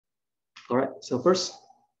So first,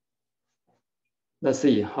 let's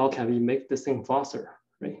see how can we make this thing faster,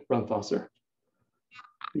 right? Run faster.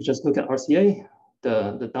 We just look at RCA.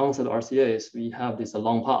 The downside of RCA is we have this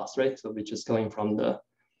long path, right? So we're just going from the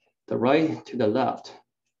right to the left.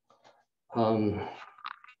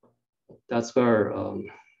 That's where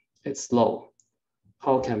it's slow.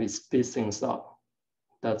 How can we speed things up?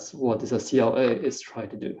 That's what this CLA is trying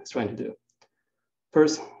to do.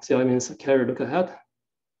 First, CLA means carry look ahead.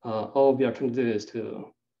 All we are trying to do is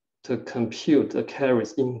to compute the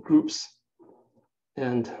carries in groups,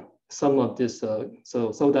 and some of this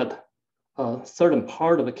so that a certain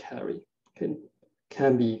part of the carry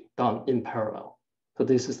can be done in parallel. So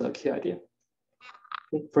this is the key idea.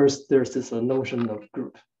 First, there's this notion of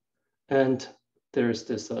group, and there's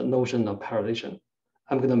this notion of parallelization.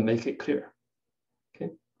 I'm going to make it clear.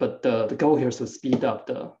 Okay, but the goal here is to speed up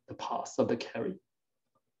the path of the carry.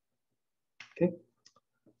 Okay,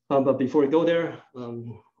 but before we go there,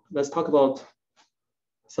 let's talk about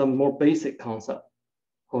some more basic concept.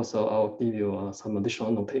 Also, I'll give you some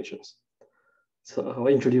additional notations. So I'll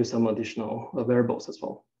introduce some additional variables as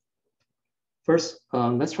well. First,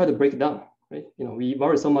 let's try to break it down. Right? You know, we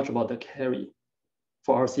worry so much about the carry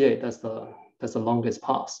for RCA. That's the longest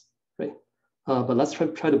path, right? But let's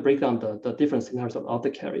try to break down the different scenarios of the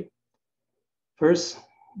carry. First,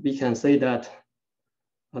 we can say that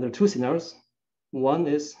there are two scenarios. One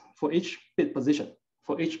is for each bit position.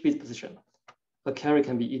 For each bit position, a carry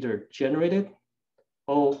can be either generated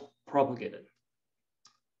or propagated.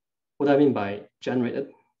 What do I mean by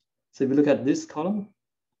generated? So if you look at this column,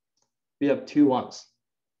 we have two ones.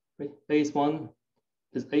 Right? A is 1,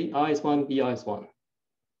 I is 1, BI is 1.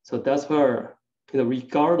 So that's where,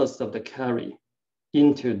 regardless of the carry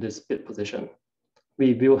into this bit position,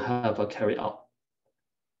 we will have a carry out.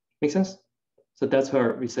 Make sense? So that's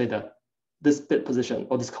where we say that this bit position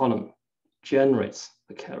or this column generates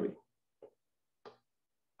a carry.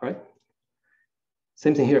 All right.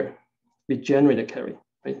 Same thing here. We generate a carry,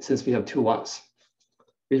 right? Since we have two ones,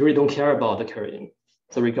 we really don't care about the carry in.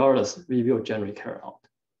 So regardless, we will generate carry out.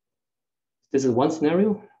 This is one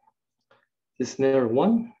scenario. This is scenario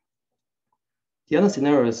one. The other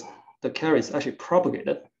scenario is the carry is actually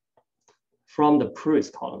propagated from the previous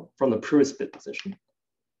column, from the previous bit position.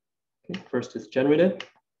 Okay, first is generated.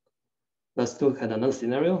 Let's look at another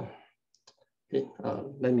scenario. Okay,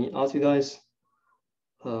 let me ask you guys.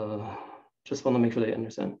 Just want to make sure they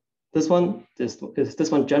understand. This one, is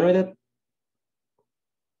this one generated?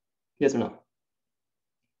 Yes or no?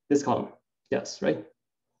 This column, yes, right?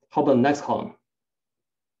 How about the next column?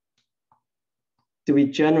 Do we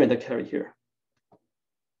generate the carry here?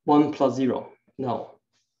 1 plus 0, no.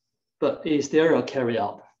 But is there a carry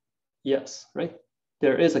out? Yes, right?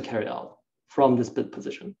 There is a carry out from this bit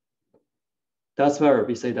position. That's where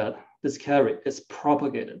we say that this carry is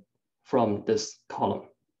propagated from this column.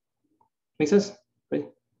 Make sense, right?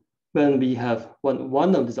 When we have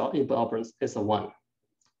one of these input operands is a 1,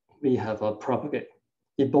 we have a propagate.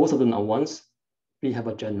 If both of them are 1s, we have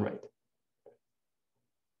a generate.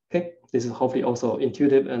 Okay, this is hopefully also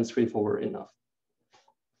intuitive and straightforward enough.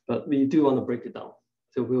 But we do want to break it down.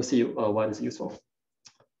 So we'll see why this is useful.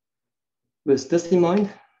 With this in mind,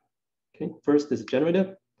 okay, first this is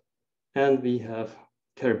generated, and we have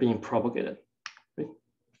carry being propagated. Right?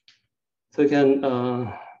 So you can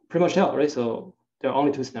pretty much tell, right? So there are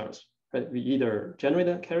only two scenarios, right? We either generate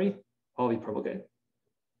a carry or we propagate.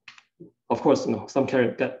 Of course, some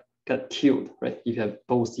carry get killed, right? If you have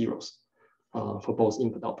both zeros for both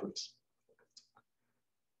input outputs.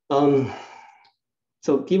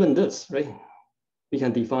 So given this, right, we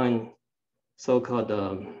can define so-called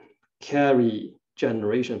carry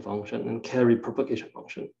generation function and carry propagation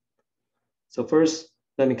function. So first,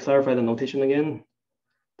 let me clarify the notation again.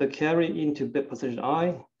 The carry into bit position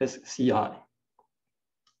I is CI.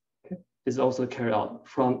 Okay. This is also carried out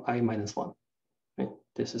from I minus 1. Right?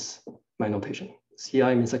 This is my notation.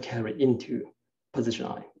 CI means a carry into position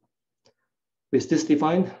I. With this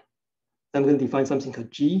defined, I'm going to define something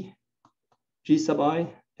called G sub I,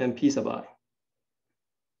 and P sub I.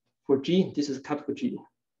 For G, this is capital G.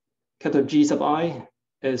 Capital G sub I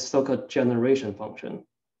is so-called generation function.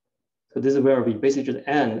 So this is where we basically just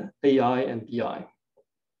add AI and BI.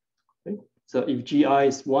 Okay? So if GI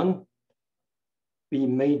is 1, we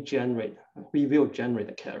will generate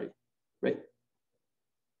a carry, right?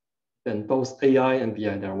 Then both AI and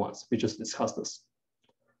BI, they are 1s. We just discussed this.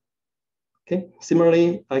 Okay,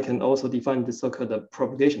 similarly, I can also define the so-called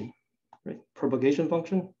propagation, right? Propagation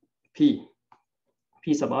function, P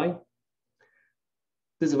sub I.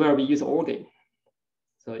 This is where we use OR game.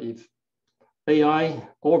 So if AI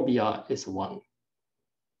or BI is 1,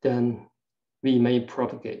 then we may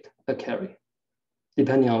propagate a carry,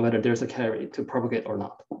 depending on whether there's a carry to propagate or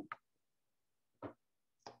not.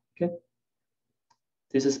 Okay,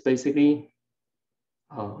 this is basically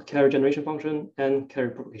carry generation function and carry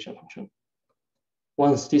propagation function.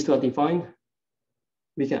 Once these two are defined,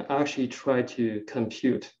 we can actually try to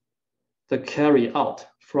compute the carry out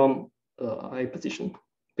from I position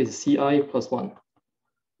with Ci plus 1.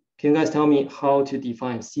 Can you guys tell me how to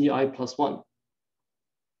define Ci plus 1,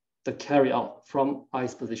 the carry out from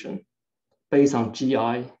I's position based on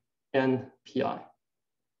Gi and Pi?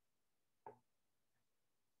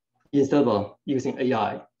 Instead of using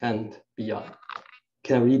Ai and Bi,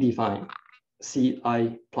 can we define Ci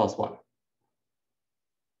plus 1?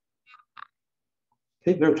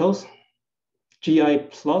 Okay, very close. Gi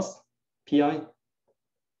plus Pi.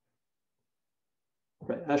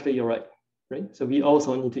 Right, actually you're right, right? So we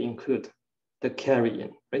also need to include the carry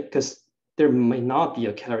in, right? Because there may not be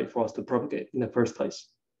a carry for us to propagate in the first place.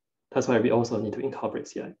 That's why we also need to incorporate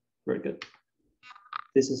Ci. Very good.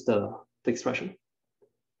 This is the expression.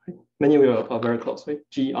 Right? Many of you are very close, right?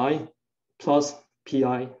 Gi plus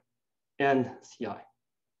Pi and Ci.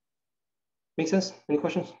 Make sense? Any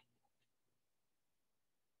questions?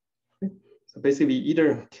 Okay. So basically, we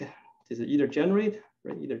either generate,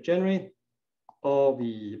 right? Either generate or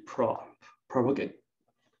we propagate.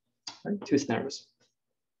 Right? Two scenarios.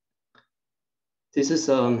 This is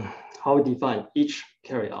how we define each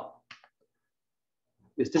carry out.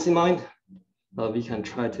 With this in mind, we can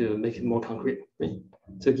try to make it more concrete. Right?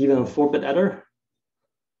 So given a 4-bit adder,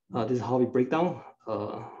 this is how we break down,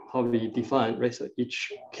 how we define, right? So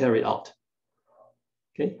each carry out.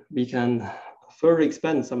 Okay, we can further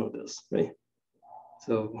expand some of this, right?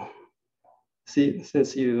 So see,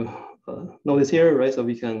 since you notice here, right? So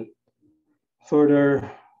we can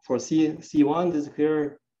further, for C1, this is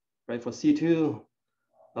clear, right? For C2,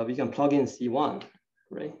 we can plug in C1,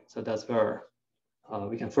 right? So that's where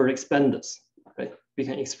we can further expand this, right? We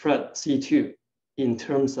can express C2 in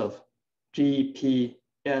terms of G, P,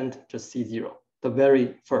 and just C0, the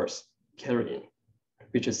very first carry in,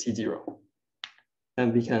 which is C0.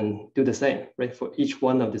 And we can do the same, right? For each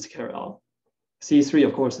one of these carry out. C3,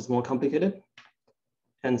 of course, is more complicated.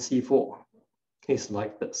 And C4 is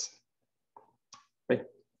like this, right?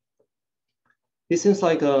 It seems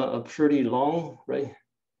like a pretty long, right?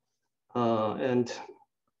 And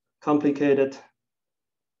complicated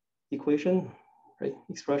equation, right?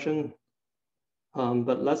 Expression.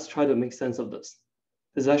 But let's try to make sense of this.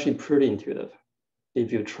 It's actually pretty intuitive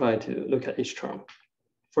if you try to look at each term.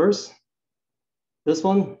 First, this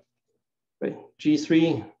one, right?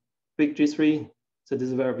 G3, big G3. So this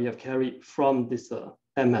is where we have carry from this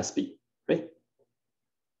MSB, right?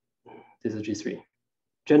 This is G3,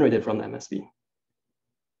 generated from the MSB.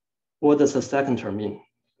 What does the second term mean?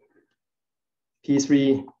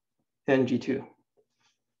 P3 and G2.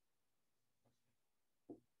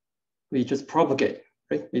 We just propagate,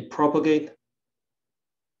 right? We propagate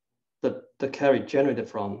the carry generated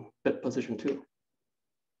from bit position 2,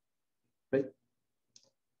 right?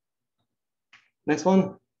 Next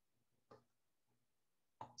one.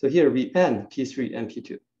 So here we end P3 and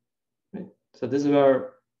P2, right? So this is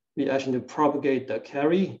where we actually propagate the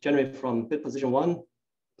carry generated from bit position 1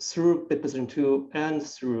 through bit position 2 and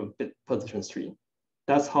through bit position 3.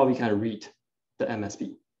 That's how we can read the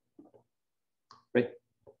MSB, right?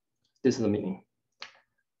 This is the meaning.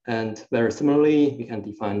 And very similarly, we can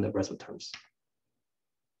define the rest of the terms.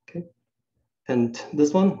 Okay. And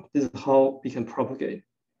this one, this is how we can propagate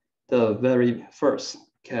the very first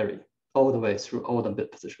carry all the way through all the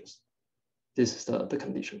bit positions. This is the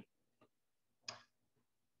condition.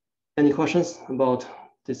 Any questions about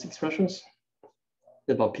these expressions?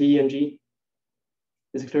 About P and G?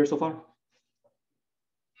 Is it clear so far?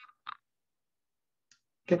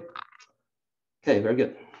 Okay. Okay, very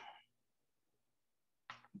good.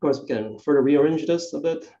 Of course, we can further rearrange this a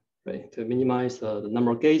bit, right, to minimize the number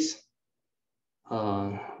of gates.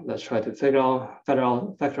 Let's try to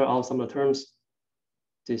factor out some of the terms.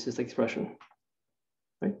 This is the expression,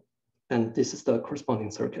 right? And this is the corresponding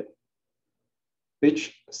circuit,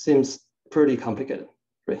 which seems pretty complicated,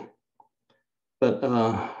 right? But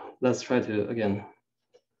let's try to, again,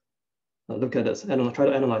 look at this and try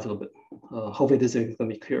to analyze a little bit. Hopefully this is gonna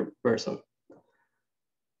be clear very soon.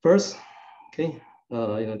 First, okay,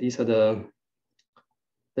 these are the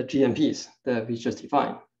GMPs that we just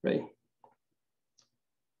defined, right?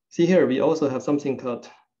 See here, we also have something called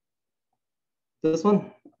this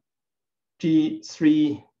one,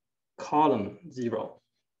 G3 column 0.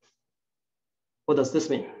 What does this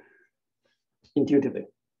mean intuitively?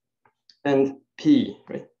 And P,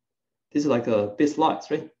 right? This is like a bit slice,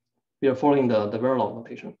 right? we are following the Verilog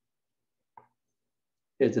notation.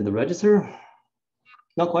 Is it the register?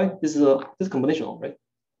 Not quite. This is combinational, right?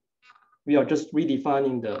 We are just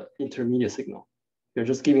redefining the intermediate signal. We're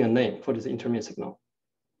just giving a name for this intermediate signal.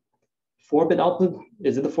 4-bit output,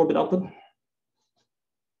 is it the 4-bit output?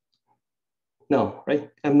 No, right?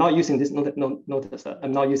 I'm not using this, notice that.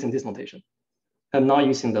 I'm not using this notation. I'm not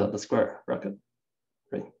using the square bracket,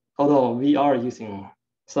 right? Although we are using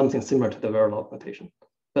something similar to the Verilog notation,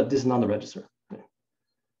 but this is not the register.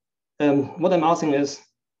 Right? What I'm asking is,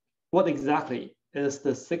 what exactly is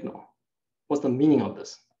the signal? What's the meaning of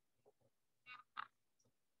this?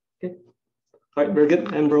 Okay. All right, very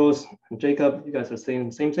good. Ambrose and Jacob, you guys are saying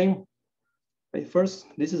the same thing. Right, first,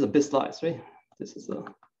 this is a bit slice, right? This is a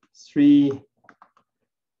 3,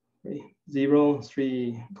 right? 0,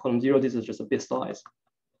 3, column 0. This is just a bit slice.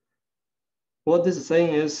 What this is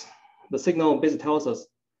saying is the signal basically tells us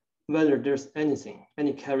whether there's anything,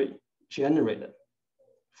 any carry generated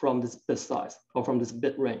from this bit size or from this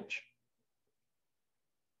bit range.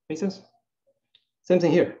 Make sense? Same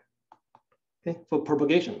thing here, okay, for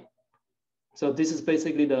propagation. So this is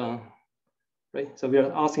basically the, right? So we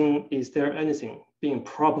are asking, is there anything being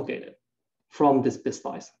propagated from this bit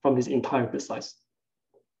size, from this entire bit size?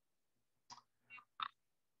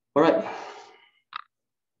 All right.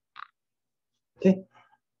 Okay.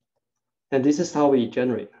 And this is how we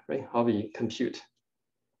generate, right? How we compute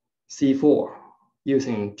C4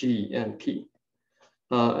 using G and P.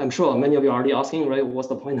 I'm sure many of you are already asking, right? What's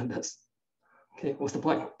the point of this? Okay, what's the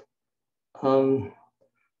point?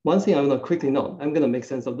 One thing I want to quickly note, I'm going to make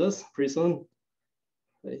sense of this pretty soon.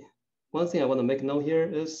 Okay. One thing I want to make note here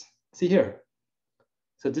is, see here.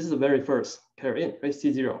 So this is the very first carry in, right?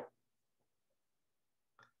 C0.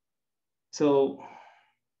 So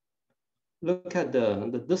look at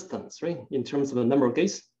the distance, right? In terms of the number of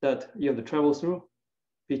gates that you have to travel through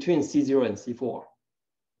between C0 and C4.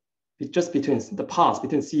 Just between the path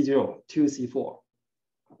between C0 to C4.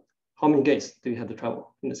 How many gates do you have to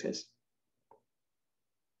travel in this case?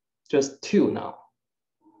 Just 2 now.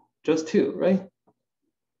 Just 2, right?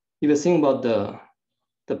 If you think about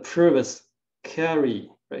the previous carry,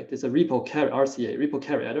 right? There's a repo carry, RCA, repo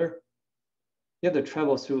carry adder. You have to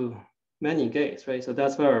travel through many gates, right? So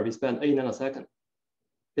that's where we spend 8 nanoseconds.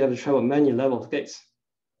 You have to travel many levels of gates.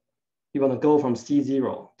 You want to go from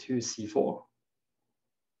C0 to C4.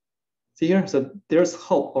 See here? So there's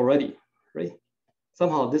hope already, right?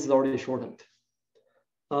 Somehow this is already shortened.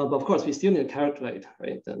 But of course, we still need to calculate,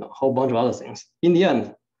 right? A whole bunch of other things. In the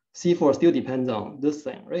end, C4 still depends on this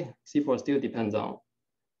thing, right? C4 still depends on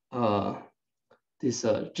this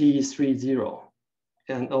G30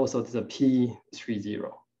 and also this P30,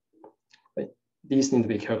 right? These need to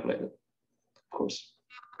be calculated, of course.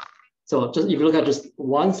 So just if you look at just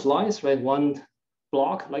one slice, right? One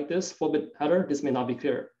block like this, 4-bit adder, this may not be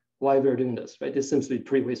clear why we're doing this, right? This seems to be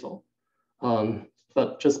pretty wasteful.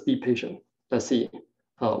 But just be patient. Let's see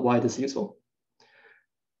why this is useful.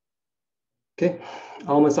 Okay,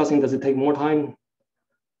 almost asking, does it take more time?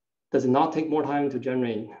 Does it not take more time to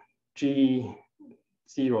generate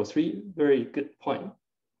G03? Very good point,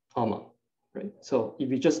 Alma, right? So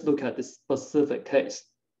if you just look at this specific case,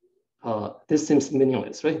 this seems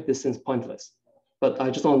meaningless, right? This seems pointless. But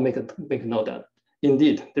I just want to make a note that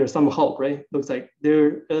indeed there's some hope, right? Looks like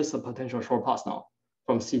there is a potential short path now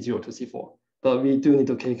from C0 to C4, but we do need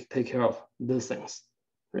to take care of these things,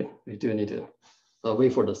 right? We do need to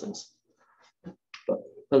wait for those things.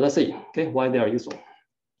 But let's see, okay, why they are useful.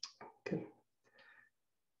 Okay.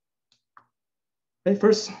 Okay,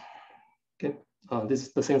 first, okay, this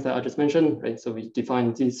is the things that I just mentioned, right? So we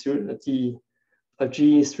define G30 and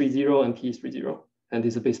P30, and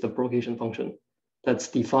this is based on propagation function that's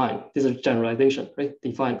defined. This is generalization, right?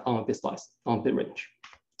 Defined on a bit slice, on a bit range.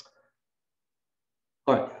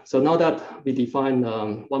 All right, so now that we define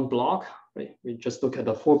one block, right? We just look at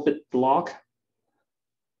the 4-bit block.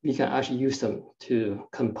 We can actually use them to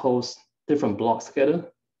compose different blocks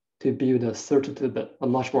together to build a 32-bit, a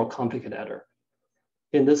much more complicated adder.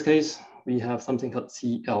 In this case, we have something called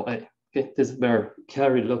CLA. Okay, this is where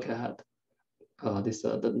carry look ahead. This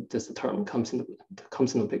term comes in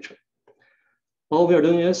the picture. All we are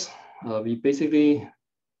doing is we basically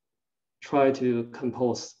try to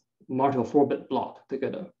compose multiple 4-bit block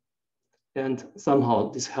together, and somehow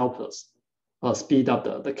this helps us speed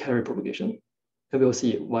up the carry propagation. And we'll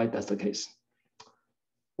see why that's the case.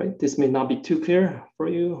 Right? This may not be too clear for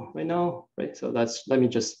you right now, right? So let me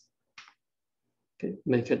just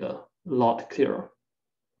make it a lot clearer.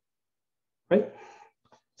 Right?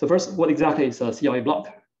 So first, what exactly is a CLA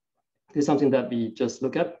block? This is something that we just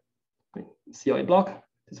look at. Right? CLA block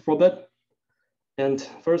is 4-bit. And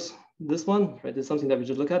first, this one, right, this is something that we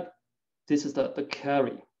just look at. This is the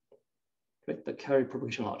carry, right, the carry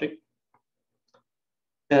propagation logic.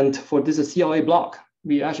 And for this CLA block,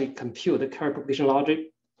 we actually compute the carry propagation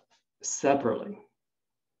logic separately,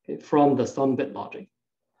 okay, from the sum bit logic.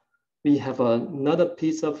 We have another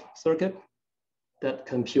piece of circuit that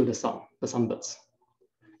compute the sum bits.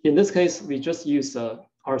 In this case, we just use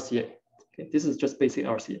RCA. Okay, this is just basic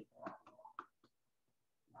RCA.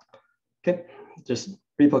 Okay, just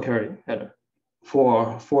ripple carry adder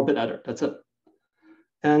for 4-bit adder. That's it.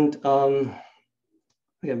 And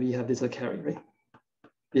again, we have this carry, right?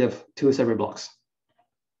 We have 2 separate blocks.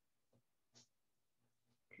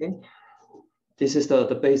 Okay, this is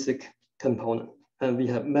the basic component, and we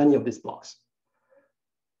have many of these blocks.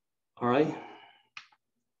 All right.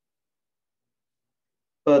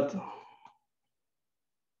 But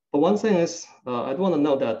one thing is, I want to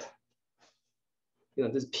note that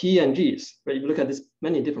this P and Gs, right? If you look at this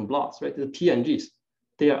many different blocks, right? The P and Gs,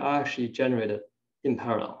 they are actually generated in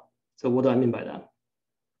parallel. So what do I mean by that?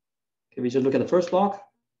 Okay, we just look at the first block.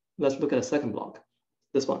 Let's look at the second block,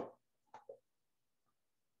 this one.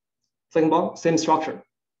 Second block, same structure.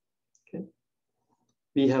 Okay.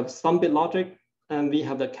 We have sum bit logic and we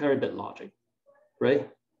have the carry bit logic, right?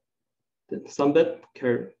 The sum bit,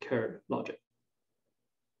 carry logic.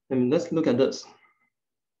 And let's look at this.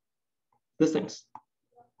 These things.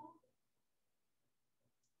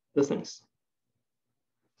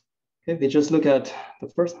 Okay, we just look at the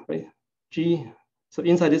first, right? G. So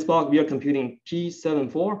inside this block, we are computing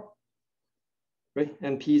G74, right?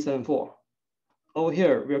 And P74. Over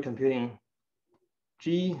here, we are computing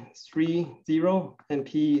G30 and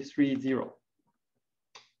P30.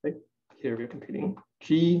 Right? Here we are computing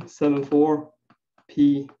G74,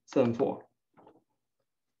 P74.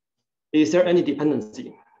 Is there any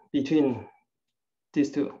dependency between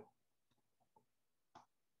these two?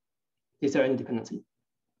 Is there any dependency?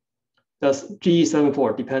 Does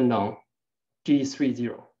G74 depend on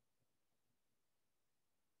G30?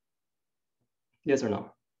 Yes or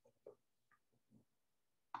no?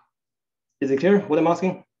 Is it clear what I'm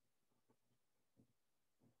asking?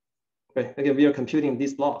 Right, again, we are computing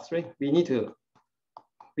these blocks, right? We need to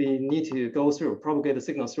go through, propagate the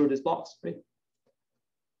signals through these blocks, right?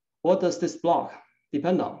 What does this block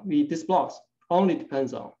depend on? This block only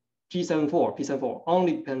depends on G74, P74,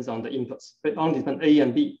 only depends on the inputs, right? Only depends A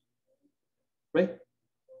and B, right?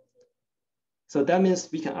 So that means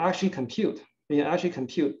we can actually compute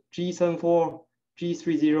G74,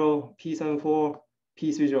 G30, P74,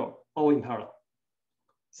 P30, all in parallel.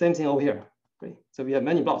 Same thing over here, right? So we have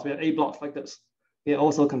many blocks. We have 8 blocks like this. We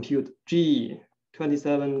also compute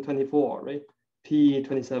G27, 24, right?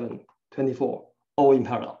 P27, 24, all in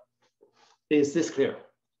parallel. Is this clear?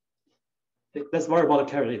 Okay, let's worry about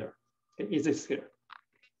the carry later. Okay, is this clear?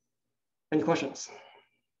 Any questions?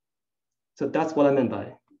 So that's what I meant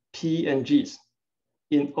by P and Gs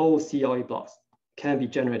in all CLA blocks can be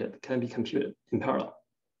generated, can be computed in parallel.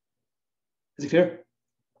 Is it clear?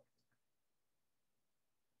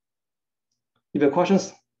 If you have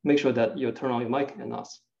questions, make sure that you turn on your mic and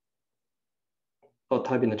ask, or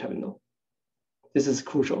type in the chat window. This is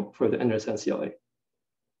crucial for the understand CLA.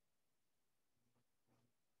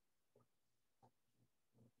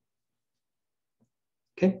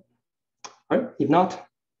 Okay, all right, if not,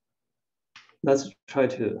 let's try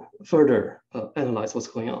to further analyze what's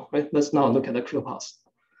going on, right? Let's now look at the critical path.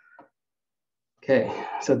 Okay,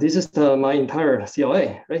 so this is my entire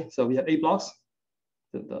CLA, right? So we have 8 blocks.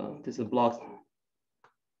 This is block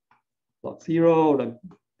 0, like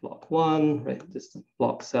block 1, right? This is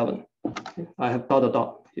block 7. Okay. I have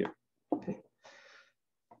dot here. Okay.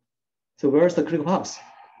 So where's the critical path?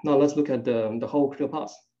 Now let's look at the whole critical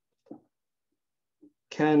path.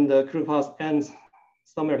 Can the critical path end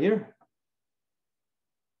somewhere here?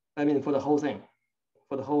 I mean, for the whole thing,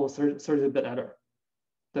 for the whole 30-bit adder,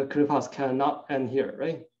 the critical path cannot end here,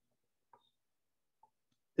 right?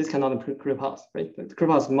 This cannot be critical path, right? The critical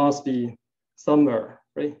path must be somewhere,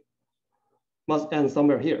 right? Must end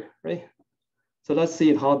somewhere here, right? So let's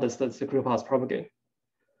see how does the critical path propagate.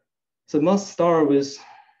 So it must start with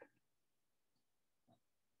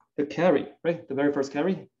the carry, right? The very first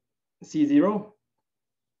carry, C0.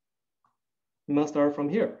 It must start from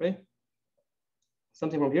here, right?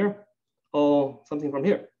 Something from here, or something from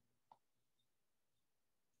here,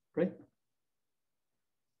 right?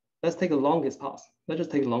 Let's take the longest path. Let's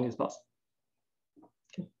just take the longest path.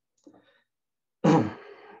 Okay.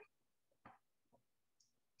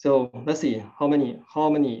 So let's see how many,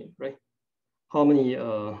 right? How many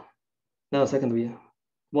nanosecond do we have?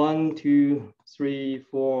 1, 2, 3,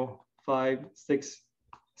 4, 5, 6,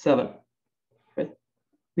 7, right?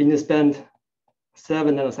 we need to spend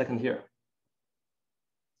 7 nanoseconds here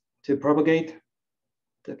to propagate,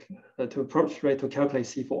 to calculate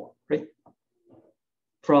C4, right?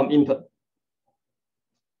 From input.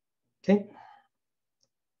 Okay.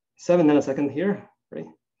 7 nanoseconds here, right?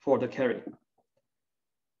 For the carry.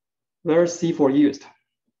 Where is C4 used?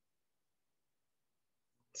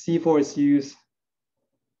 C4 is used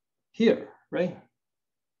here, right?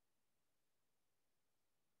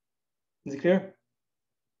 Is it clear?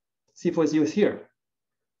 C4 is used here.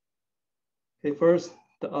 Okay, first,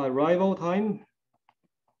 the arrival time.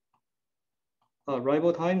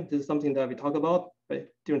 Arrival time, this is something that we talk about, right?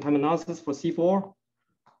 During time analysis for C4,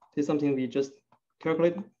 this is something we just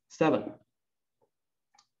calculate, 7.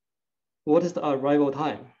 What is the arrival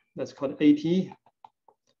time? That's called AT.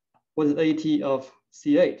 What is AT of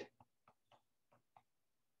C8?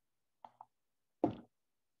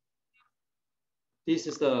 This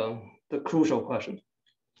is the crucial question.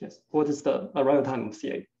 Yes, what is the arrival time of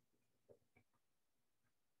C8?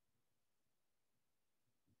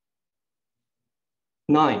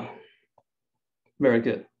 Nine. Very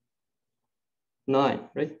good. 9,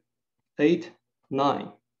 right? 8,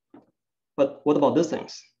 9. But what about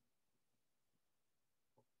distance?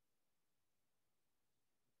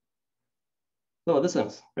 No,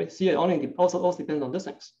 distance, right? C8 only also depends on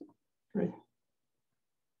distance, right?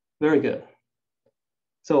 Very good.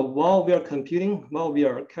 So while we are computing, while we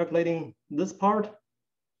are calculating this part,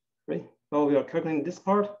 right? While we are calculating this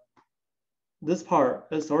part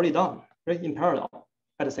is already done, right? In parallel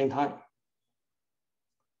at the same time.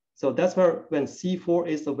 So that's where when C4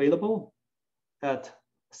 is available at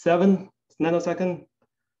 7 nanosecond,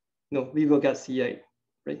 we will get C8,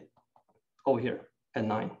 right? Over here at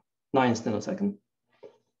 9 nanosecond.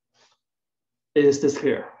 Is this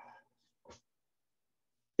clear?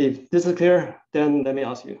 If this is clear, then let me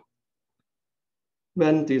ask you,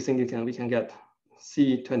 when do you think we can get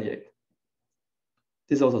C28?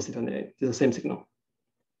 This is also C28, this is the same signal.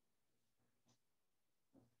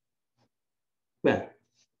 When?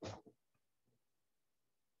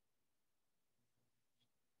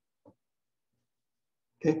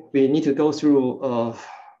 Okay, we need to go through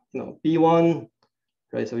B1,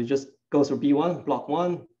 right? So we just go through B1, block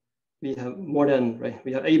 1. We have more than, right?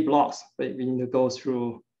 We have 8 blocks, right? We need to go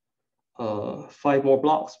through 5 more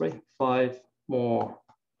blocks, right? 5 more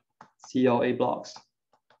CLA blocks.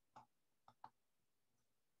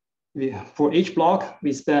 For each block,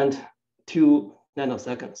 we spend 2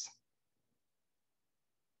 nanoseconds.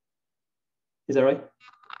 Is that right?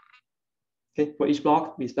 Okay, for each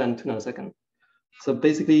block, we spend 2 nanoseconds. So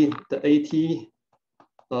basically, the AT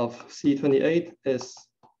of C28 is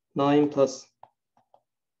 9 plus,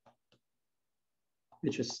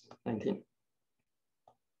 which is 19.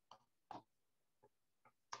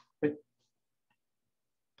 Right.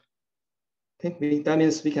 Okay, that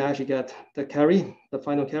means we can actually get the carry, the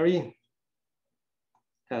final carry,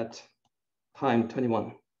 at time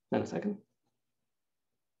 21 nanosecond.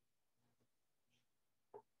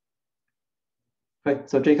 Right,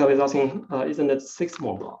 so Jacob is asking, isn't it 6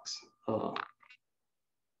 more blocks? So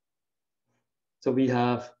we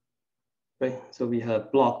have, right? So we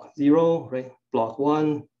have block 0, right? Block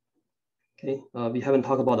 1. Okay, we haven't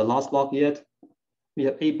talked about the last block yet. We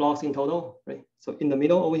have 8 blocks in total, right? So in the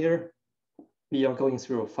middle over here, we are going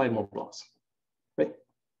through 5 more blocks, right?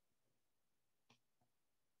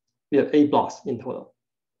 We have 8 blocks in total.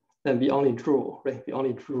 And we only drew, right? We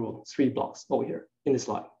only drew 3 blocks over here in this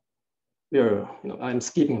slide. We are, I'm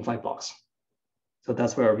skipping 5 blocks. So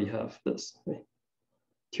that's where we have this, right?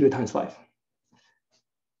 2 times 5.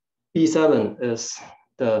 B7 is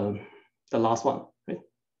the last one, right?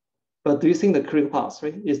 But do you think the critical path,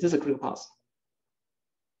 right? Is this a critical path?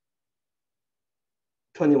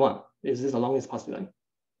 21, is this the longest possibility?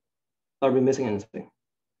 Are we missing anything?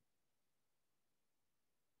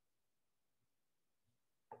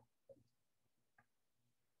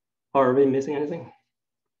 Are we missing anything?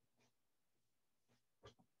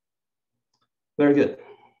 Very good.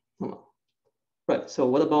 Right, so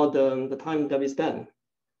what about the time that we spend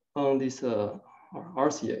on these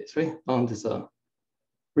RCAs, right? On these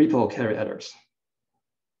repo carry headers.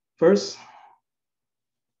 First,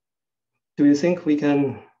 do you think we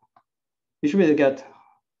should be able to get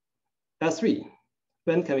S3?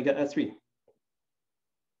 When can we get S3?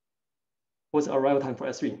 What's the arrival time for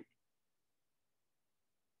S3?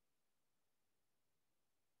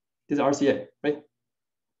 This is RCA, right?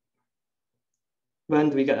 When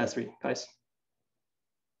do we get S3, guys?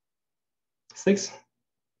 6?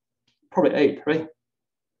 Probably 8, right?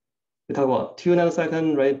 We talk about 2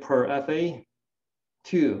 nanoseconds, right, per FA,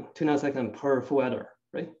 2 nanoseconds per full adder,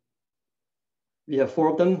 right? we have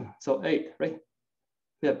 4 of them, so 8, right?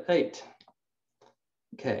 We have 8.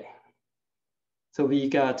 Okay. So we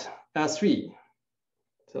got S3.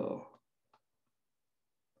 So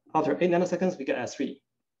after 8 nanoseconds, we get S3.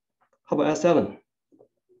 How about S7?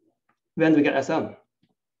 When do we get S7?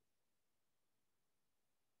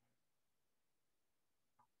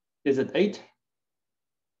 Is it 8?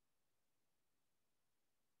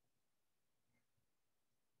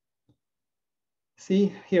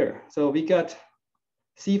 See here, so we got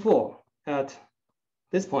C4 at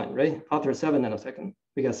this point, right? After 7 nanoseconds,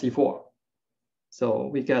 we got C4. So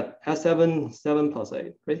we get S7, 7 plus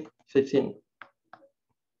 8, right? 15.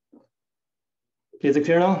 Is it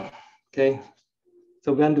clear now? Okay.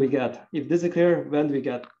 So when do we get, if this is clear, when do we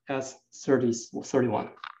get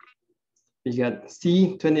S31? We get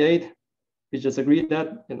C28. We just agreed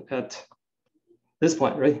that at this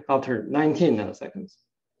point, right? After 19 nanoseconds.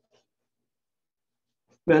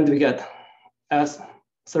 When do we get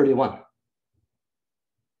S31?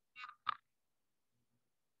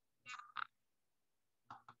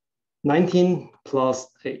 (19 plus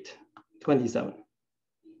 8, 27.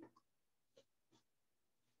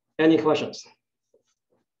 Any questions?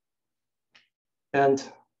 And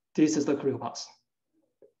this is the critical path,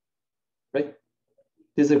 right?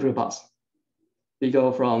 This is the critical path. We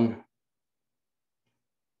go from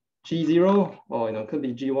G0, or could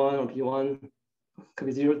be G1 or P1, could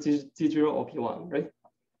be G0 or P1, right?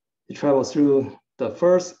 It travels through the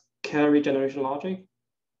first carry generation logic,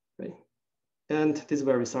 right? And this is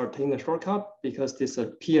where we start taking a shortcut because this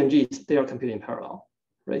P and G, they are computing in parallel,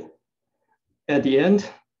 right? At the end,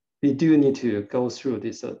 we do need to go through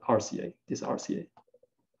this RCA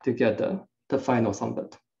to get the final sum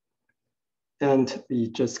bit. And we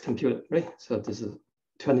just compute it, right? So this is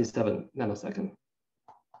 27 nanosecond.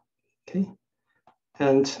 Okay.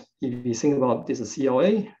 And if you think about this is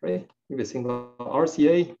CLA, right? If you think about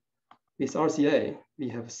RCA, with RCA, we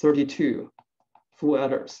have 32 full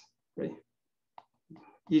adders, right?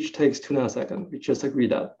 Each takes 2 nanoseconds. We just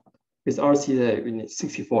agreed that. With RCA, we need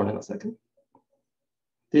 64 nanoseconds.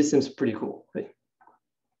 This seems pretty cool, right?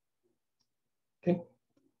 Okay.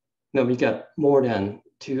 Now we get more than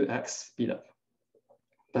 2x speed up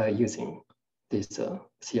by using this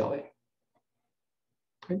CLA.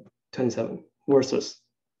 Okay. 27 versus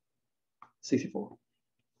 64.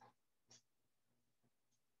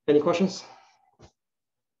 Any questions?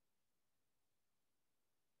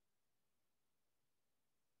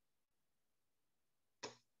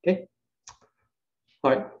 Okay.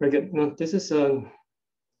 All right, very good. Now this is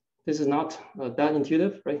not that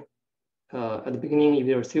intuitive, right? At the beginning, if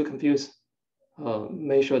you're still confused,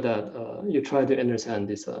 make sure that you try to understand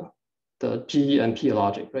this the G and P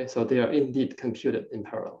logic, right? So they are indeed computed in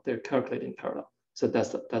parallel. They're calculated in parallel. So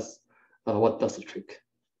that's what does the trick.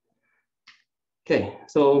 Okay,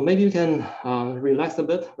 so maybe you can relax a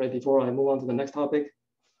bit, right? Before I move on to the next topic,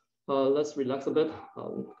 let's relax a bit.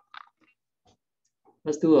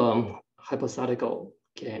 Let's do a hypothetical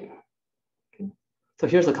game. Okay. So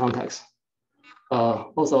here's the context.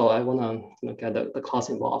 Also, I want to get the class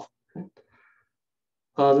involved. Okay.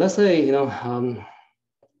 Let's say you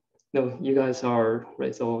guys are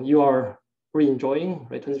right. So you are really enjoying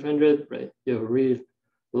right 2300, right? You really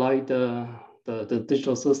like the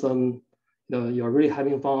digital system. You're really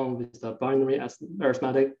having fun with the binary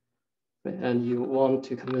arithmetic, right? And you want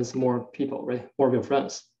to convince more people, right? More of your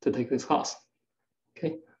friends to take this class.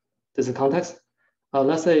 Okay, this is the context.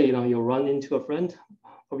 Let's say you run into a friend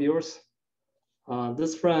of yours.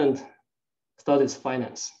 This friend studies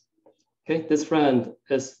finance. Okay, this friend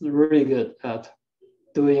is really good at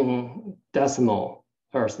doing decimal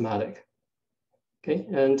arithmetic. Okay,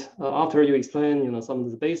 and after you explain some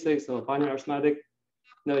of the basics of binary arithmetic,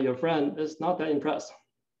 your friend is not that impressed.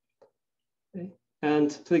 Okay? And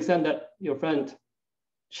to the extent that your friend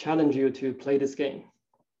challenge you to play this game,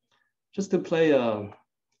 just to play an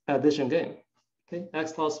addition game. Okay,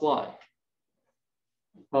 x plus y.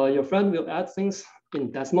 Your friend will add things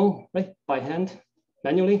in decimal, right? By hand,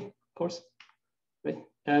 manually, of course, right?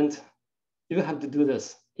 And you have to do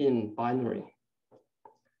this in binary.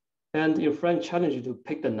 And your friend challenges you to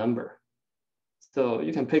pick the number. So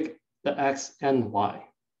you can pick the x and y.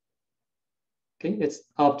 Okay, it's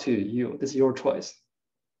up to you. This is your choice.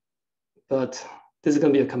 But this is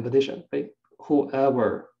going to be a competition, right?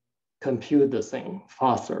 Whoever compute the thing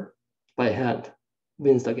faster by hand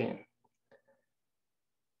wins the game.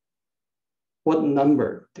 What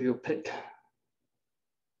number do you pick?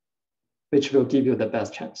 Which will give you the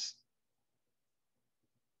best chance?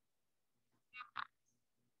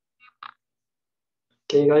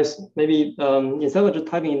 Can you guys maybe, instead of just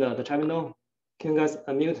typing in the chat window, Can you guys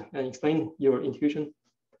unmute and explain your intuition?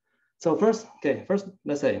 So first,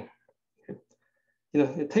 let's say,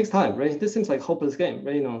 it takes time, right? This seems like a hopeless game,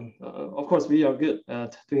 right? Of course, we are good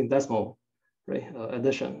at doing decimal, right?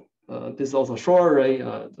 Addition. This is also short, right?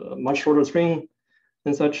 Much shorter string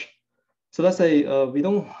and such. So let's say we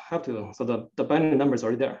don't have to. So the binary number is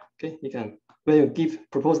already there. Okay, you can when you give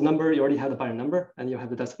proposed number, you already have the binary number, and you have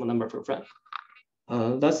the decimal number for a friend.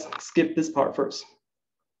 Let's skip this part first.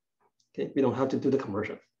 Okay, we don't have to do the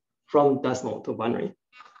conversion from decimal to binary.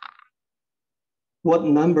 What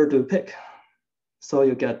number do you pick? So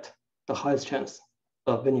you get the highest chance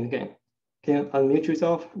of winning the game. Can you unmute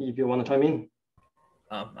yourself if you want to chime in?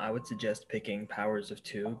 I would suggest picking powers of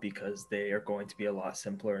 2 because they are going to be a lot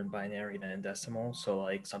simpler in binary than in decimal. So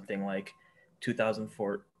like something like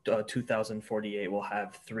 2048 will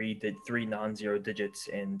have three non-zero digits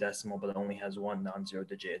in decimal, but it only has one non-zero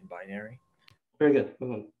digit in binary. Very good.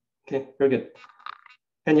 Okay, very good.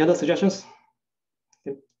 Any other suggestions?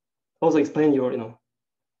 Okay. Also explain your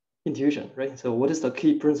intuition, right? So what is the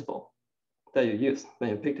key principle that you use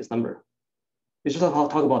when you pick this number? We should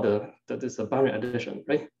talk about this binary addition,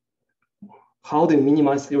 right? How do you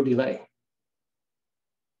minimize your delay?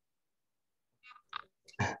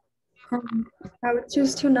 I would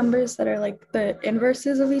choose two numbers that are like the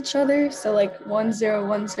inverses of each other. So like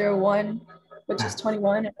 10101, which is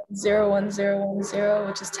 21, and 01010,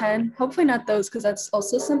 which is 10. Hopefully not those, because that's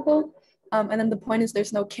also simple. And then the point is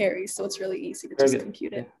there's no carries, so it's really easy to just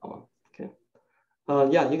compute it. Okay.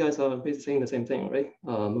 Yeah, you guys are basically saying the same thing, right?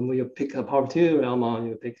 When you pick a power 2,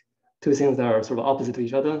 you pick two things that are sort of opposite to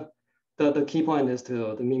each other. The key point is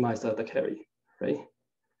to minimize the carry, right?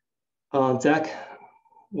 Zach,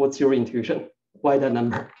 what's your intuition? Why that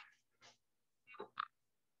number?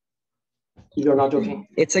 You're not joking.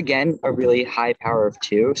 It's again a really high power of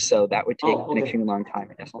 2, so that would take an extremely long time,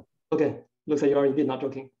 I guess. Okay, looks like you're indeed not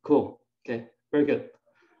joking. Cool. Okay, very good.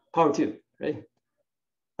 Power 2, right?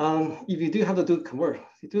 If you do have to do conversion,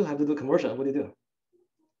 what do you do?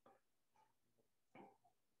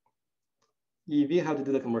 If you have to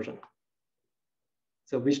do the conversion,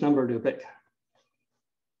 so which number do you pick?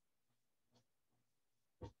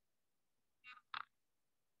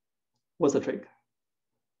 What's the trick?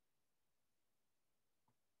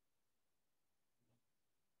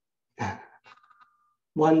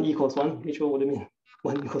 One equals one. Rachel, what do you mean?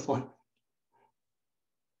 1 equals 1.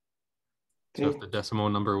 Okay. So if the decimal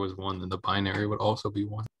number was 1, then the binary would also be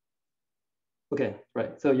 1. Okay,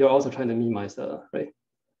 right. So you're also trying to minimize the, right?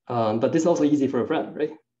 But this is also easy for a friend,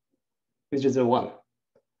 right? Which is 1.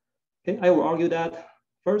 Okay, I will argue that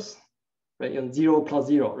first, right? 0 plus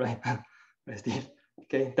 0, right? Right, Steve?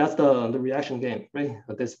 Okay, that's the reaction game, right?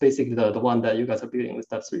 That's basically the one that you guys are building with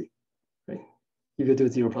step 3, right? If you do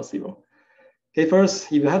 0 plus 0. Okay,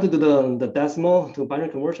 first, if you have to do the decimal to binary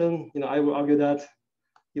conversion, I will argue that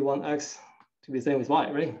you want x to be the same with y,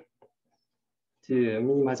 right? To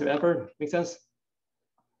minimize your effort, make sense?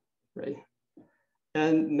 Right?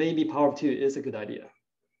 And maybe power of 2 is a good idea,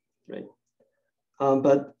 right?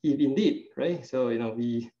 But if indeed, right? So,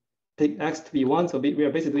 we take x to be 1, so we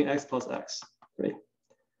are basically doing x plus x, right?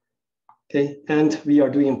 Okay, and we are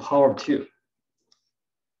doing power of 2.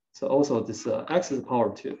 So also this x is a power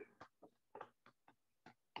of 2.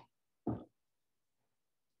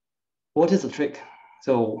 What is the trick?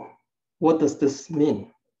 So what does this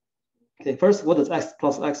mean? Okay, first, what does x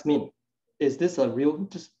plus x mean? Is this a real,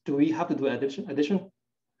 do we have to do addition?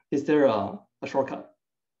 Is there a shortcut?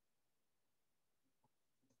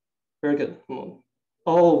 Very good.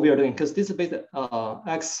 All we are doing, because this is based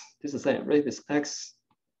x, this is the same, right? This x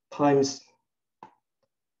times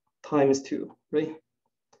 2, right?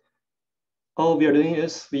 All we are doing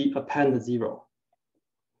is we append the 0,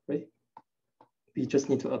 right? We just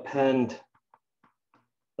need to append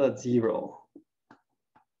a 0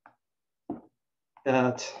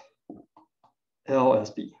 at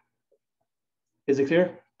LSB. Is it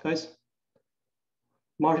clear, guys?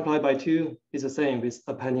 Multiply by 2 is the same with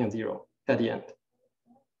appending a 0 at the end.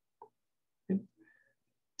 Okay.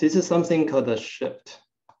 This is something called a shift,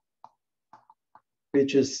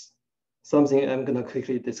 which is something I'm going to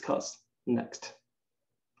quickly discuss next,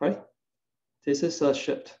 right? This is a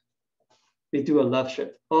shift. We do a left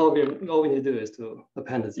shift. All we need to do is to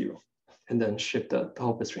append a 0 and then shift the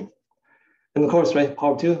top of the string. And of course, right,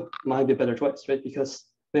 power 2 might be a better choice, right? Because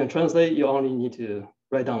when you translate, you only need to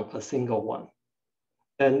write down a single 1.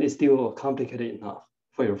 And it's still complicated enough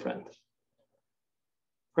for your friend,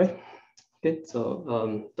 right? Okay,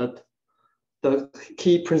 so the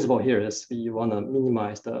key principle here is we want to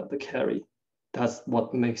minimize the carry. That's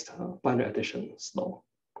what makes the binary addition slow.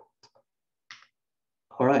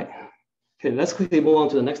 All right, Okay, let's quickly move on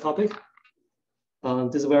to the next topic.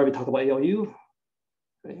 This is where we talk about ALU.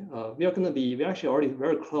 Okay, we're actually already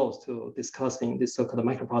very close to discussing this so-called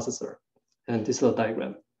microprocessor, and this is a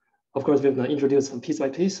diagram. Of course, we're going to introduce them piece by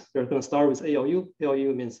piece. We're going to start with ALU.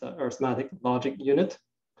 ALU means arithmetic logic unit.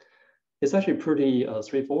 It's actually pretty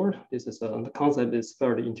straightforward. This is the concept is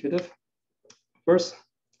fairly intuitive. First,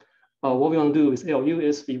 what we want to do with ALU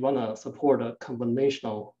is we want to support a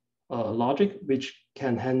combinational logic which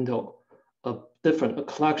can handle a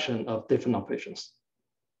collection of different operations.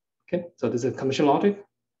 Okay, so this is combination logic,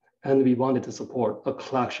 and we wanted to support a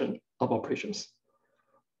collection of operations.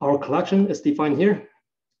 Our collection is defined here.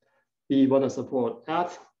 We want to support add,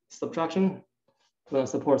 subtraction. We want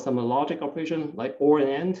to support some logic operation like OR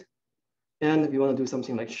and AND, we want to do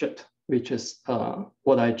something like shift, which is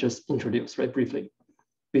what I just introduced, right, briefly.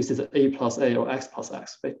 This is A plus A or X plus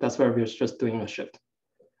X, right? That's where we're just doing a shift.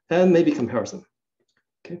 And maybe comparison,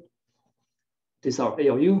 okay? This is our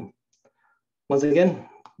ALU. Once again,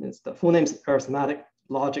 it's the full name is arithmetic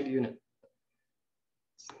logic unit.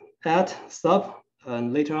 Add, sub,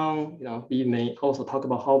 and later on, we may also talk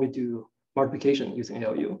about how we do multiplication using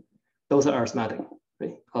ALU. Those are arithmetic,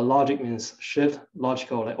 right? Logic means shift,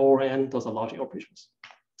 logical, like OR and those are logic operations.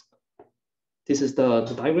 This is the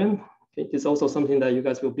diagram. Okay, it's also something that you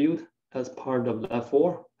guys will build as part of lab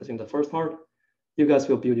 4. I think the first part, you guys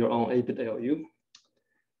will build your own 8-bit ALU.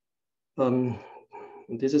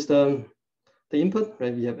 This is the input,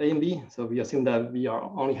 right? We have A and B, so we assume that we are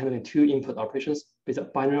only handling 2 input operations, these are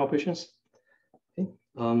binary operations. Okay,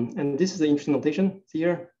 and this is the interesting notation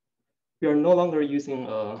here. We are no longer using,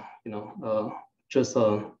 just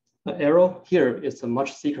an arrow. Here it's a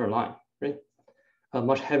much thicker line, right? A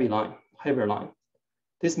much heavier line.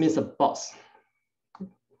 This means a bus.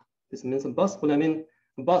 This means a bus. What I mean,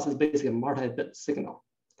 a bus is basically a multi-bit signal.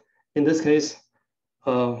 In this case,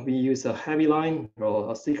 we use a heavy line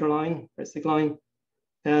or a thicker line, a thick line,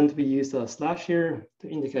 and we use a slash here to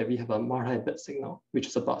indicate we have a multi-bit signal, which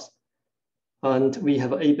is a bus. And we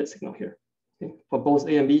have an 8-bit signal here. Okay? For both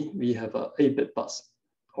A and B, we have an 8-bit bus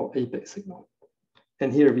or 8-bit signal.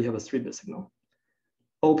 And here we have a 3-bit signal.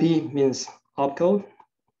 OP means opcode.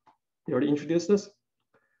 We already introduced this.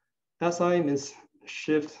 SI means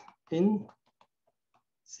shift in.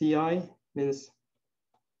 CI means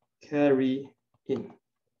carry in.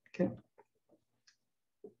 Okay.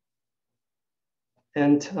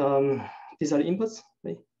 And these are the inputs.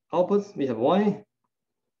 Right? Outputs, we have Y.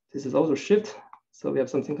 This is also shift. So we have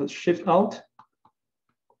something called shift out.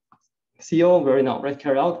 CO, very now, right?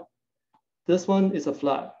 Carry out. This one is a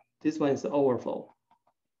flag. This one is the overflow.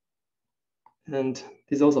 And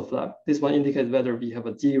this is also flag. This one indicates whether we have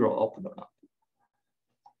a 0 output or not.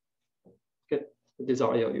 Okay, this is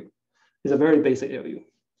our ALU. It's a very basic ALU.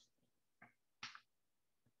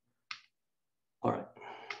 All right.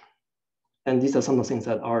 And these are some of the things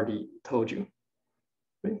that I already told you.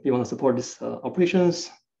 Right? You want to support these operations.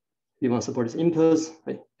 You want to support these inputs,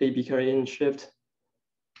 right? A, B, carry in, shift.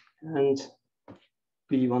 And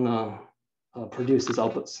we want to produce these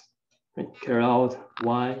outputs, right? Carry out,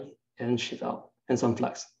 Y, and shift out, and some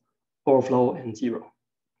flags, overflow and 0.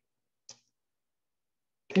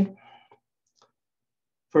 Okay.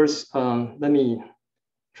 First, let me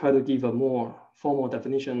try to give a more formal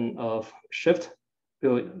definition of shift.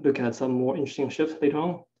 We'll look at some more interesting shift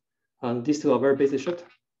later on. These two are very basic shift.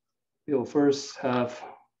 We'll first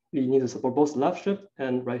we need to support both left shift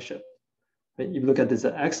and right shift. Right? If you look at this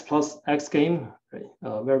X plus X game, right,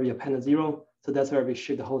 where we append a 0, so that's where we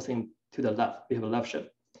shift the whole thing to the left. We have a left shift.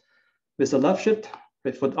 With the left shift,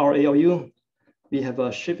 right, for our ALU, we have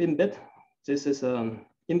a shift in bit. This is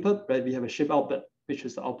input, right? We have a shift out bit, which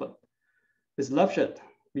is the output. With left shift,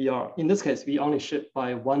 in this case, we only shift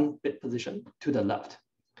by 1 bit position to the left.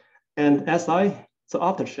 And SI, so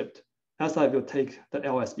after shift, SI will take the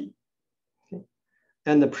LSB. Okay?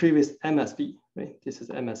 And the previous MSB, right? This is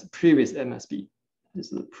previous MSB.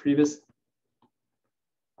 This is the previous,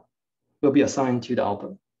 will be assigned to the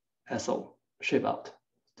output, SO, shift out.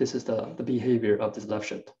 This is the behavior of this left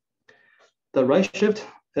shift. The right shift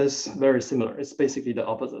is very similar. It's basically the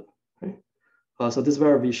opposite. Right? So this is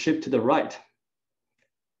where we shift to the right.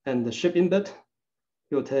 And the shift in bit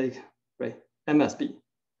will take, right, MSB.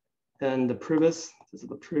 And the previous, this is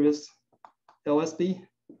the previous LSB,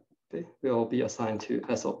 okay, will be assigned to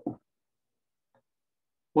SO.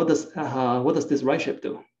 What does this right shift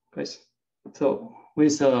do, guys? So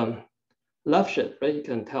with left shift, right, you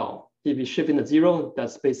can tell if you shift in a 0,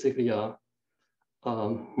 that's basically a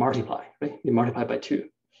multiply, right? You multiply by 2.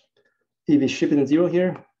 If you shift in a 0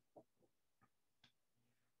 here,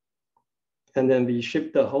 and then we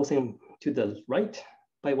shift the whole thing to the right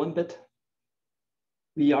by 1 bit,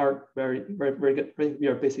 we are very good. Right? We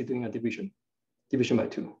are basically doing a division by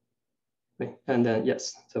 2. Right? And then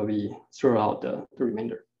yes, so we throw out the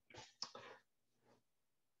remainder.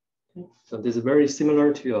 Okay. So this is very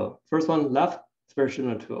similar to first one left. It's very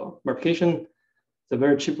similar to multiplication. It's a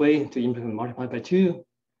very cheap way to implement multiply by 2,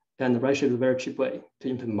 and the right shift is a very cheap way to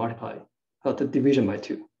implement multiply the division by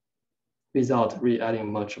 2 without really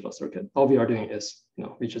adding much of a circuit. All we are doing is,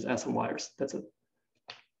 we just add some wires. That's it.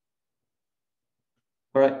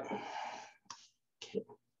 All right. Okay.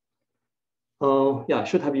 Yeah, I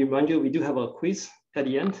should have remind you, we do have a quiz at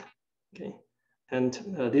the end. Okay. And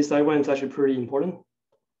this diagram is actually pretty important.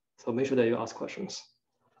 So make sure that you ask questions.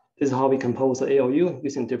 This is how we compose the ALU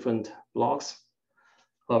using different blocks.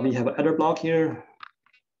 We have an adder block here.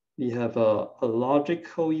 We have a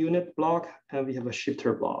logical unit block, and we have a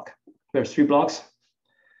shifter block. There's 3 blocks.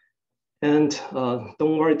 And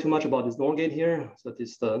don't worry too much about this NOR gate here. So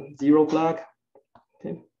this is the 0 flag.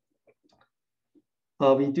 Okay.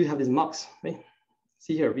 We do have this mux, right?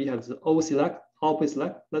 See here, we have the O select, output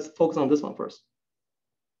select. Let's focus on this one first.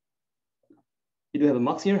 We do have a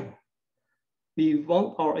mux here. We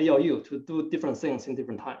want our ALU to do different things in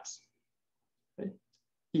different times. Right?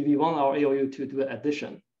 If we want our ALU to do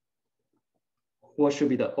addition, what should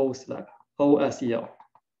be the O select, OSEL?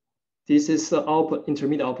 This is the output,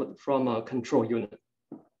 intermediate output from a control unit.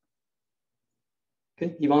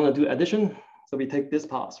 Okay, you want to do addition, so we take this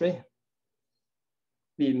pass, right?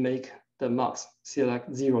 We make the mux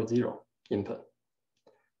select 0, 0 input.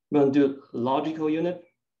 We want to do logical unit,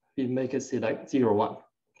 we make it select 0, 1.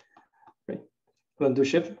 Right? We want to do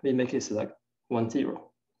shift, we make it select 1,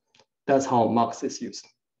 0. That's how mux is used.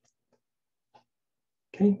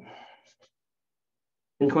 Okay.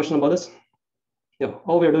 Any question about this? Yeah,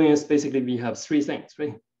 all we're doing is basically we have 3 things,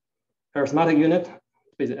 right? Arithmetic unit,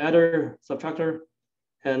 basically adder, subtractor,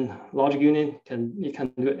 and logic unit it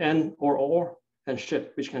can do AND or, and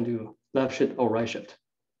shift, which can do left shift or right shift.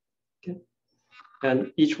 Okay.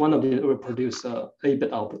 And each one of them will produce a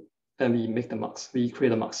 8-bit output, and we make the mux. We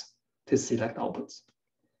create a mux to select outputs.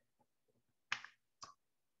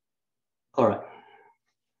 All right.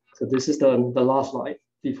 So this is the last slide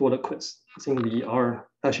before the quiz. I think we are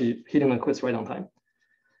actually hitting the quiz right on time.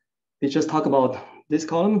 We just talk about this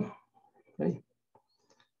column, right?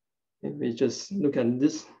 And we just look at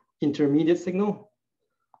this intermediate signal.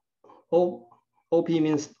 OP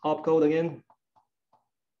means opcode again.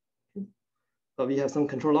 But we have some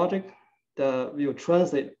control logic that will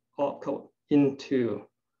translate opcode into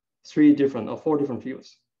 4 different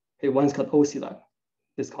fields. Okay, one is called O select,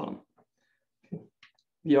 this column. Okay.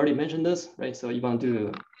 We already mentioned this, right? So you want to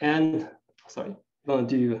do you want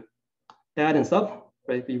to do add and sub,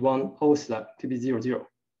 right? We want O select to be 0, 0.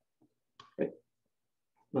 Right?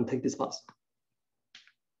 I'm going to take this pass.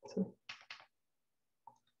 So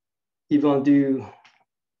if you want to do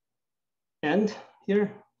AND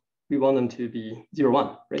here, we want them to be 0,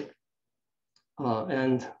 1, right?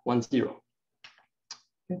 And 1, 0.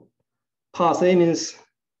 Okay. Pass A means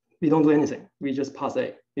we don't do anything. We just pass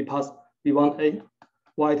A. We want A,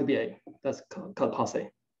 Y to be A. That's called pass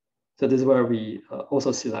A. So this is where we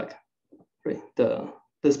also select, right?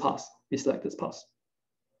 This pass. We select this pass.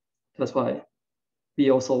 That's why we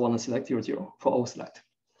also want to select 0, 0 for O select.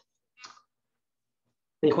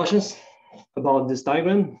 Any questions about this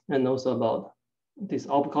diagram and also about this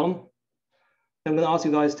output column? I'm going to ask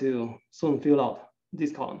you guys to soon fill out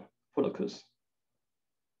this column for the quiz.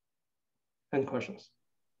 Any questions?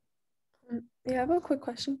 Yeah, I have a quick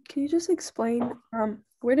question. Can you just explain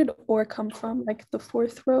where did OR come from, like the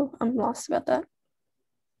 4th row? I'm lost about that.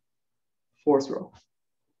 4th row.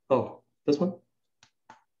 Oh, this one?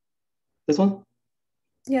 This one?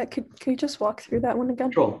 Yeah, can you just walk through that one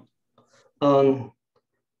again? Sure.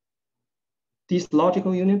 This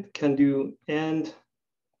logical unit can do AND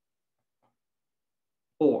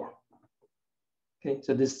or. Okay,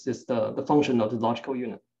 so this is the function of the logical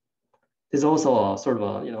unit. This is also a sort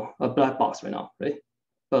of a black box right now, right?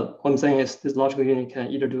 But what I'm saying is this logical unit can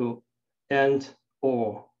either do AND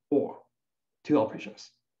or 2 operations.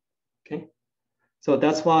 Okay, so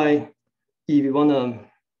that's why if you want to,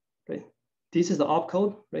 right? This is the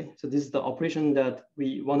opcode, right? So this is the operation that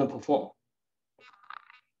we want to perform.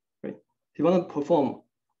 Right? If you want to perform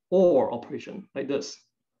OR operation like this,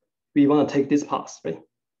 we want to take this pass, right?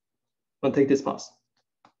 Want to take this pass.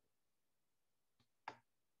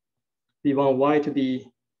 We want Y to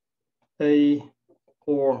be A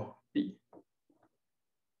or B.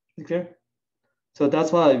 Is it clear? So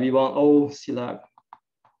that's why we want O select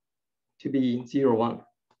to be 0, 1,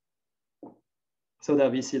 so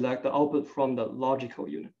that we select the output from the logical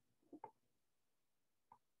unit.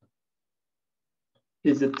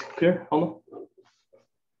 Is it clear, Alma?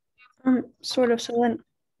 Sort of. So then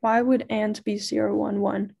why would and be 0, 1,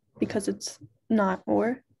 1? Because it's not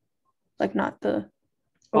or, like not the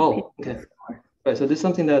OP. Oh, okay. Right, so this is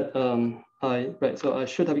something that so I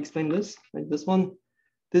should have explained this, right? This one,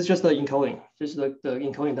 this is just the encoding. This is the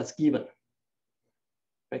encoding that's given,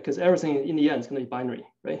 right? Because everything in the end is going to be binary,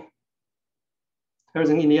 right?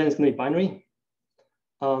 Everything in the end is going to be binary.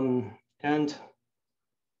 And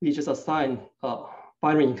we just assign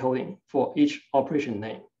binary encoding for each operation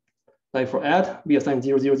name. Like for add, we assign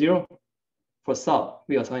 0, 0, 0. For sub,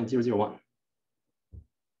 we assign 0, 0, 1.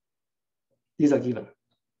 These are given.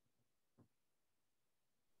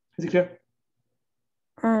 Is it clear?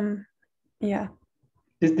 Yeah.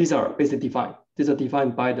 These are basically defined. These are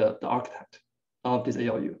defined by the architect of this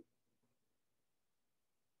ALU.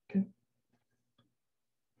 Okay.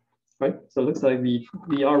 Right. So it looks like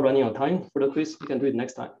we are running out of time for the quiz. We can do it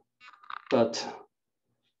next time. But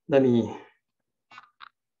let me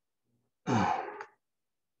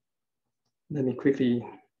quickly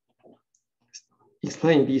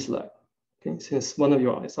explain B select. Okay, since one of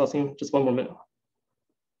you is asking, just one more minute.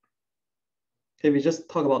 Okay, we just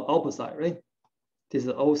talk about output side, right? This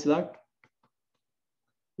is O select.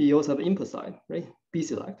 We also have input side, right? B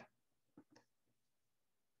select.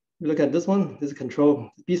 We look at this one. This is control.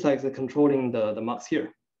 B select is controlling the mux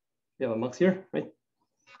here. We have a mux here, right?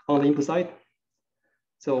 On the input side.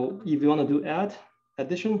 So if we want to do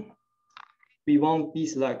addition, we want B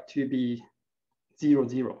select to be 0,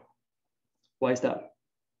 0. Why is that?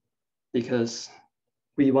 Because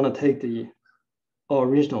we want to take the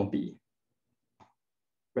original B,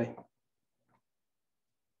 right?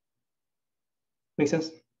 Make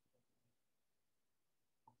sense?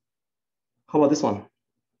 How about this one?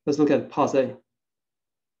 Let's look at pass A.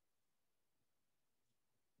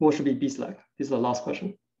 What should be B select? This is the last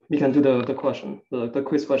question. We can do the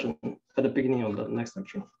quiz question at the beginning of the next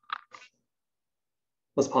lecture.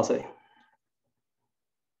 Let's pass A.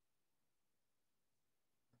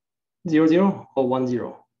 0, 0 or 1,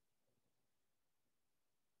 0?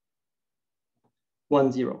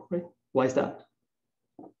 1, 0, right? Why is that?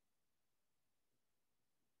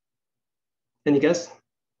 Any guess?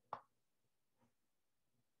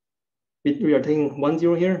 We are taking 1,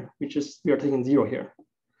 0 here, we are taking 0 here.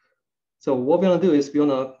 So what we're gonna do is we're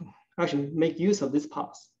gonna actually make use of this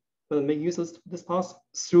pass. We're gonna make use of this pass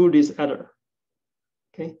through this adder.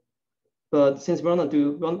 Okay. But since we're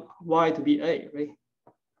gonna want y to be a, right?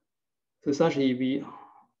 So essentially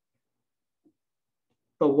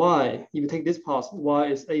but y, if you take this pass,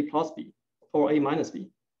 y is a plus b or a minus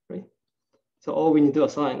b, right? So all we need to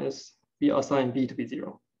assign is we assign b to be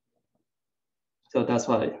 0. So that's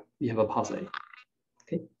why we have a pass a.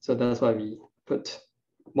 Okay, so that's why we put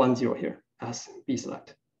 1, 0 here as B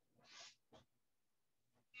select.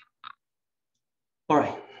 All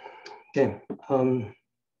right, okay.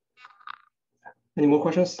 Any more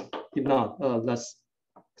questions? If not, let's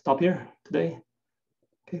stop here today.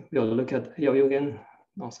 Okay, we'll look at ALU again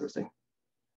on Thursday.